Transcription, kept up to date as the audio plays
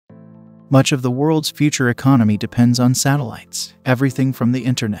Much of the world's future economy depends on satellites. Everything from the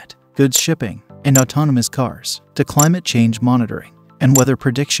internet, goods shipping, and autonomous cars, to climate change monitoring and weather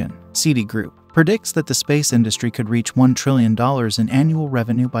prediction. Citigroup predicts that the space industry could reach $1 trillion in annual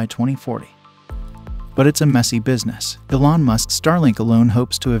revenue by 2040. But it's a messy business. Elon Musk's Starlink alone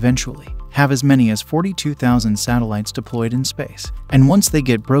hopes to eventually have as many as 42,000 satellites deployed in space. And once they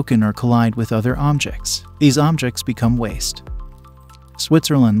get broken or collide with other objects, these objects become waste.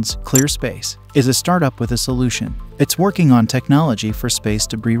 Switzerland's Clear Space is a startup with a solution. It's working on technology for space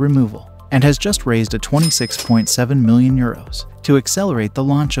debris removal and has just raised a 26.7 million euros to accelerate the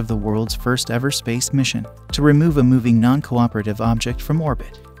launch of the world's first ever space mission to remove a moving non-cooperative object from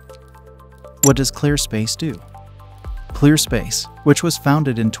orbit. What does Clear Space do? Clear Space, which was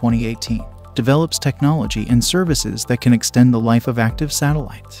founded in 2018, develops technology and services that can extend the life of active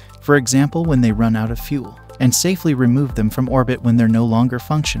satellites, for example when they run out of fuel, and safely remove them from orbit when they're no longer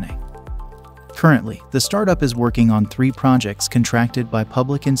functioning. Currently, the startup is working on 3 projects contracted by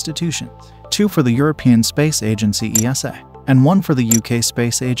public institutions, 2 for the European Space Agency ESA, and 1 for the UK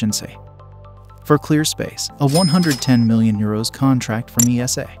Space Agency. For Clear Space, a €110 million contract from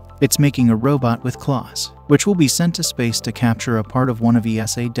ESA. It's making a robot with claws, which will be sent to space to capture a part of one of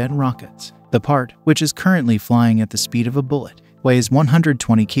ESA's dead rockets. The part, which is currently flying at the speed of a bullet, weighs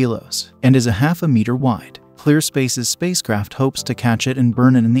 120 kilos and is a half a meter wide. Clear Space's spacecraft hopes to catch it and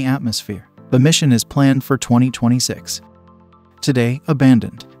burn it in the atmosphere. The mission is planned for 2026. Today,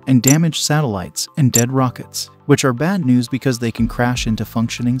 abandoned and damaged satellites and dead rockets, which are bad news because they can crash into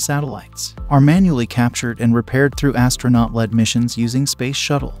functioning satellites, are manually captured and repaired through astronaut-led missions using space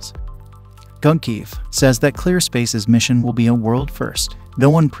shuttles. Gugkiev says that Clear Space's mission will be a world first. No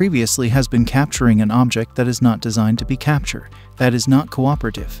one previously has been capturing an object that is not designed to be captured, that is not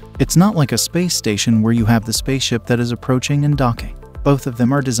cooperative. It's not like a space station where you have the spaceship that is approaching and docking. Both of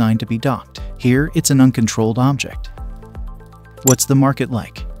them are designed to be docked. Here, it's an uncontrolled object. What's the market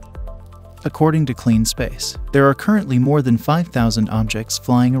like? According to Clean Space, there are currently more than 5,000 objects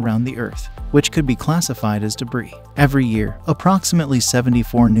flying around the Earth, which could be classified as debris. Every year, approximately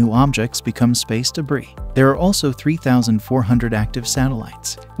 74 new objects become space debris. There are also 3,400 active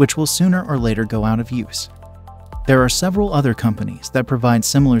satellites, which will sooner or later go out of use. There are several other companies that provide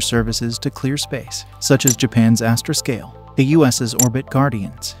similar services to Clear Space, such as Japan's Astroscale, the US's Orbit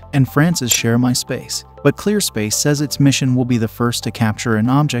Guardians, and France's Share My Space. But Clear Space says its mission will be the first to capture an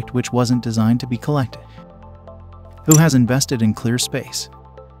object which wasn't designed to be collected. Who has invested in Clear Space?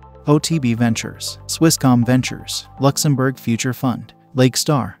 OTB Ventures, Swisscom Ventures, Luxembourg Future Fund, Lake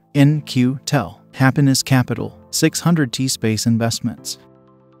Star, NQ-Tel, Happiness Capital, 600T Space Investments.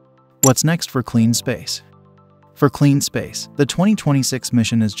 What's next for Clean Space? For Clean Space, the 2026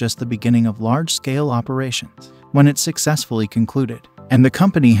 mission is just the beginning of large-scale operations. When it's successfully concluded, and the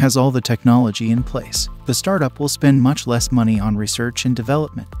company has all the technology in place, the startup will spend much less money on research and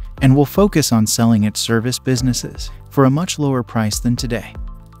development, and will focus on selling its service businesses for a much lower price than today.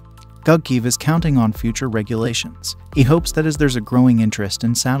 Gugkiev is counting on future regulations. He hopes that as there's a growing interest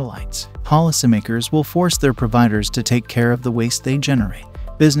in satellites, policymakers will force their providers to take care of the waste they generate.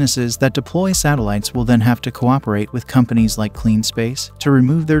 Businesses that deploy satellites will then have to cooperate with companies like Clean Space to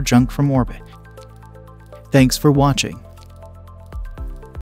remove their junk from orbit. Thanks for watching.